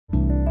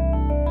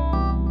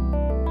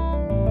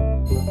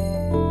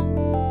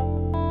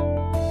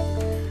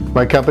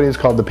My company is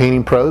called the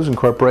Painting Pros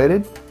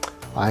Incorporated.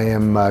 I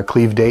am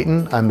Cleve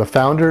Dayton. I'm the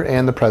founder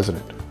and the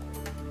president.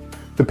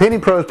 The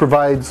Painting Pros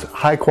provides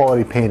high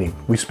quality painting.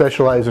 We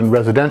specialize in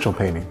residential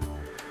painting,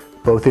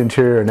 both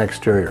interior and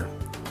exterior.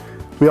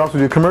 We also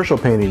do commercial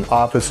painting,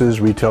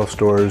 offices, retail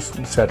stores,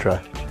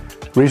 etc.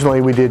 Recently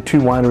we did 2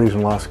 wineries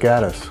in Los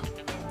Gatos.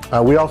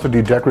 We also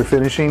do deck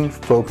refinishing,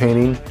 faux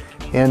painting,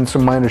 and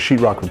some minor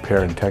sheetrock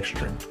repair and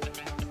texturing.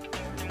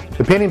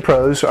 The Painting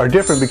Pros are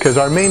different because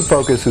our main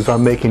focus is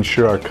on making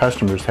sure our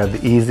customers have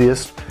the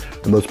easiest,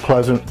 the most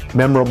pleasant,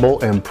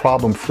 memorable, and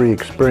problem-free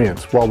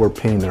experience while we're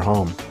painting their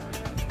home.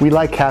 We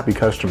like happy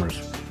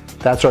customers.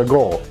 That's our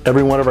goal,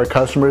 every one of our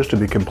customers to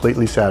be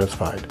completely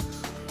satisfied.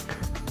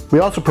 We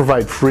also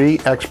provide free,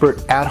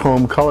 expert,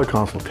 at-home color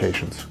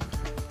consultations.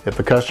 If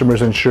a customer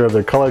is unsure of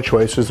their color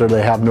choices or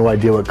they have no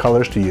idea what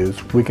colors to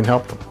use, we can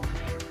help them.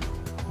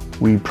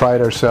 We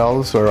pride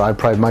ourselves, or I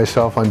pride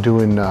myself, on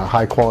doing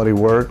high-quality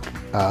work.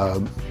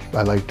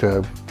 I like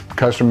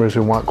customers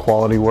who want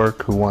quality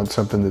work, who want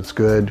something that's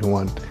good, who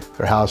want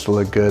their house to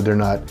look good. They're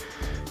not,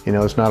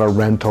 it's not a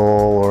rental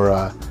or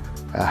a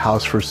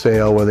house for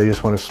sale where they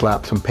just want to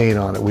slap some paint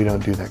on it. We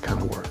don't do that kind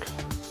of work.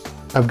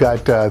 I've got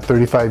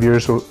 35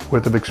 years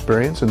worth of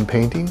experience in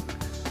painting.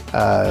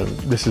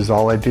 This is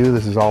all I do.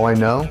 This is all I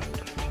know.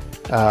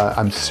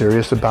 I'm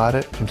serious about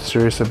it. I'm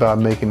serious about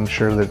making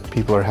sure that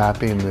people are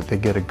happy and that they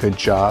get a good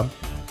job.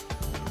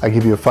 I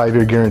give you a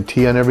 5-year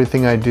guarantee on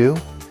everything I do.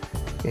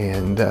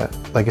 And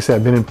like I said,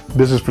 I've been in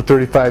business for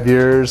 35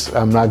 years.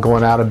 I'm not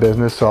going out of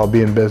business, so I'll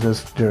be in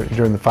business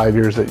during the 5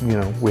 years that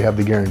we have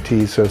the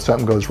guarantee. So if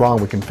something goes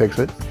wrong, we can fix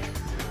it.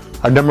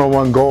 Our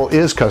 #1 goal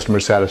is customer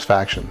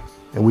satisfaction,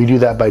 and we do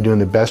that by doing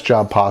the best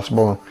job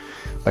possible,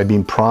 by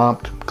being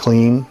prompt,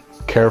 clean,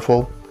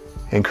 careful,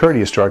 and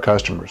courteous to our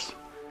customers.